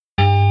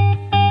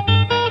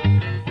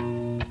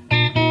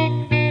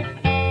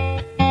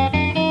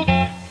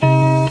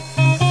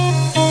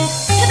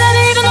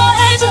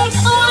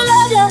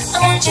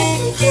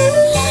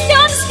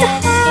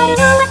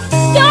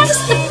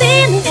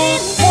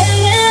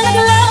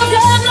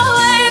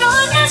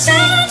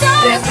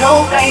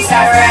place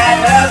I'd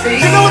rather be.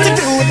 You know what to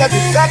do with that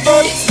big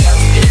boy. It's no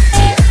big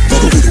deal.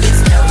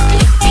 It's no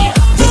big deal.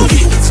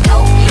 It's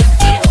no big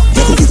deal.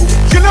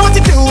 You know what to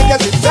do with that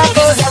big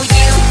boy. So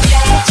you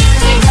got to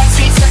make my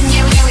streets on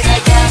you, do it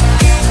like that.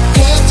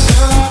 Get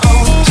some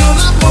on to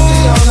the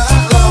boogie all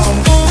night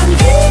long.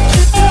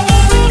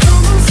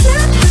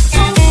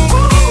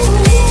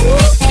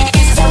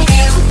 So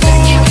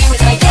you do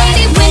it like that.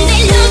 When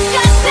they look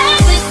up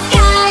at the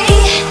sky,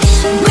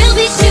 we'll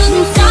be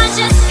shooting stars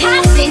just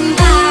passing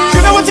by.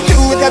 You know what to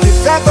do with that big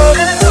boy.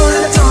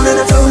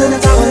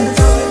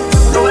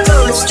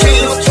 It's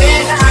true,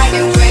 can I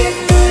get with?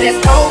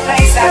 There's no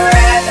place I'd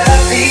rather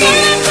be.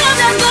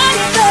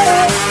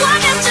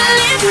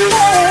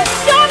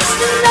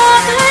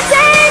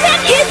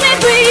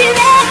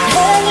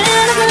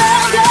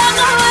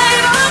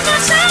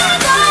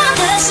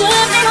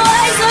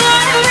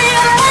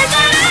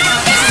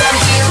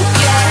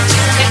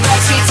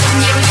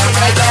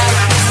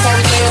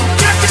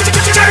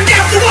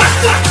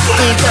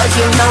 Because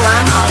you know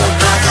I'm all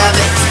about that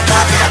bitch.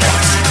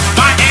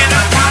 My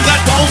anaconda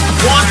won't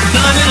want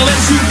none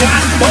unless you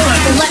got one.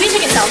 Let me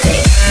take a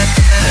selfie.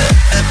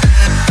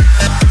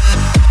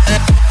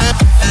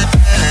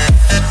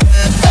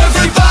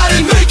 Everybody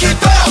make it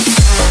bounce.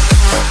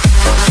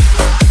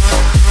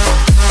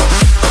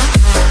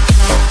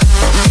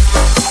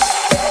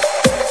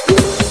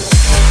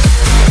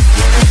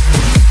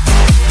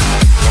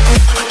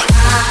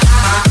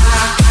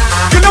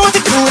 You know what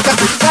to do with that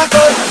big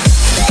boy.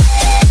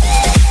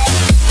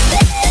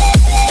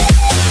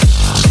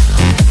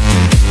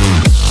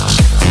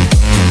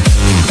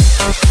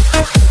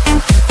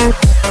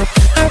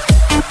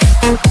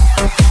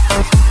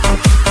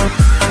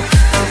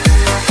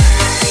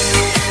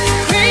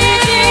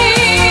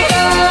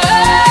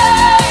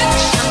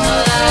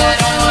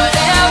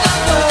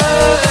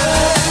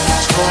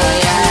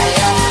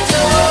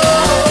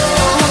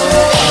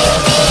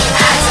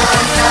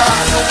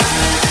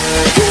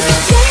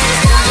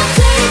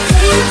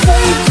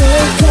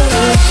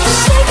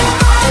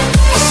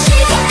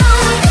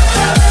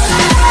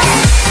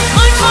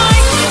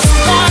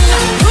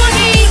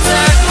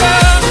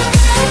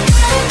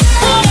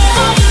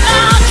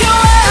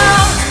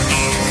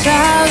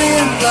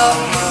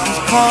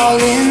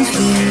 Calling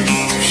through,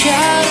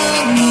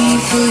 shadow me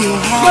through your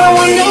heart. But I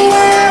wonder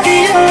where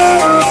we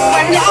are.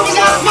 When I was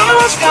out, my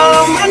heart's down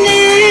on my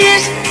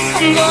knees.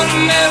 I'm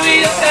gonna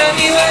marry you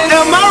anyway.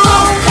 Am I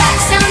wrong?